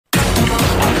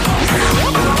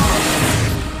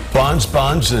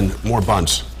buns, and more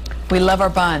buns. We love our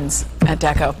buns at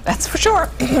Deco, that's for sure.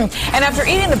 And after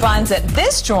eating the buns at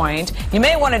this joint, you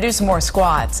may want to do some more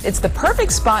squats. It's the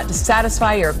perfect spot to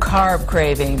satisfy your carb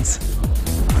cravings.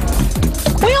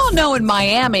 We all know in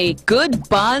Miami, good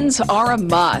buns are a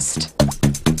must.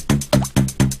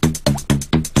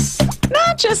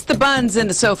 Not just the buns in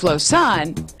the SoFlo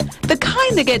Sun. The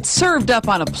kind that get served up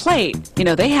on a plate, you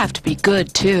know, they have to be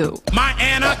good too. My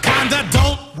anaconda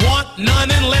don't want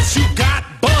none unless you got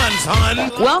buns,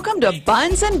 hun. Welcome to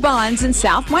Buns and Buns in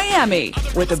South Miami,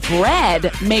 where the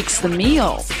bread makes the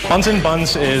meal. Buns and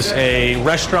Buns is a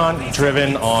restaurant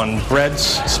driven on breads,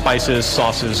 spices,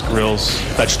 sauces, grills,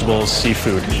 vegetables,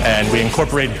 seafood, and we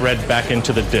incorporate bread back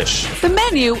into the dish. The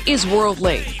menu is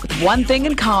worldly, with one thing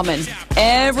in common.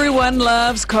 Everyone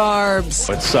loves carbs.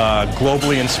 It's a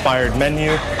globally inspired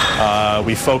menu.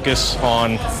 We focus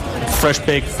on fresh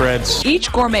baked breads.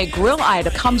 Each gourmet grill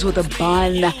item comes with a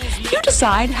bun. You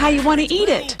decide how you want to eat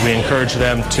it. We encourage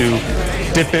them to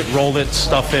dip it, roll it,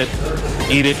 stuff it,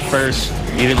 eat it first,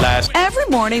 eat it last. Every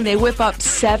morning they whip up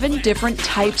 7 different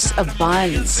types of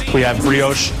buns. We have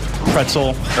brioche,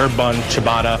 pretzel, herb bun,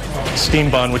 ciabatta,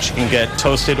 steam bun, which you can get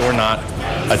toasted or not,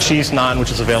 a cheese naan,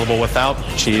 which is available without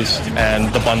cheese,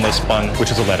 and the bunless bun,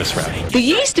 which is a lettuce wrap. The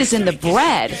yeast is in the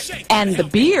bread and the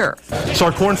beer. So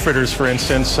our corn fritters, for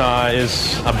instance,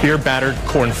 is a beer-battered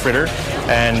corn fritter,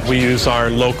 and we use our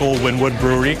local Wynwood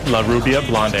Brewery, La Rubia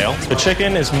Blonde Ale. The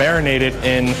chicken is marinated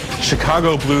in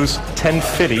Chicago Blues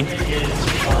 1050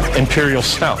 Imperial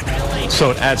Stout,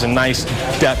 so it adds a nice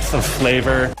depth of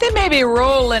flavor. They may be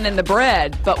rolling in the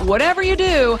bread, but whatever you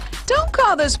do, don't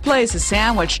call this place a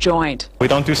sandwich joint. We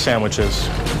don't do sandwiches,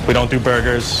 we don't do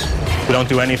burgers, we don't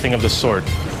do anything of the sort.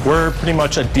 We're pretty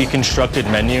much a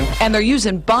deconstructed menu. And they're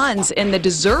using buns in the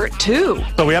dessert, too.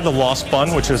 So we have the Lost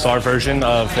Bun, which is our version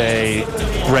of a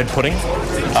bread pudding.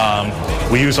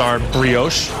 We use our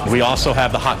brioche. We also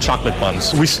have the hot chocolate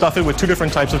buns. We stuff it with 2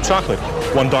 different types of chocolate,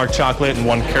 one dark chocolate and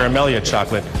one caramellia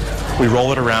chocolate. We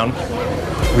roll it around,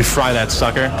 we fry that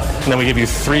sucker, and then we give you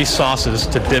 3 sauces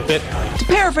to dip it. To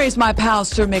paraphrase my pal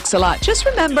Sir Mix-a-Lot, just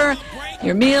remember,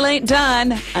 your meal ain't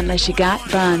done unless you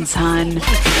got buns, hun.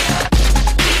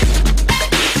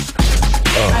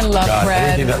 I love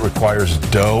bread. Anything that requires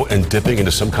dough and dipping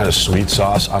into some kind of sweet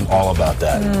sauce, I'm all about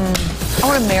that. I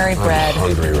want to marry bread.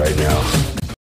 I'm hungry right now.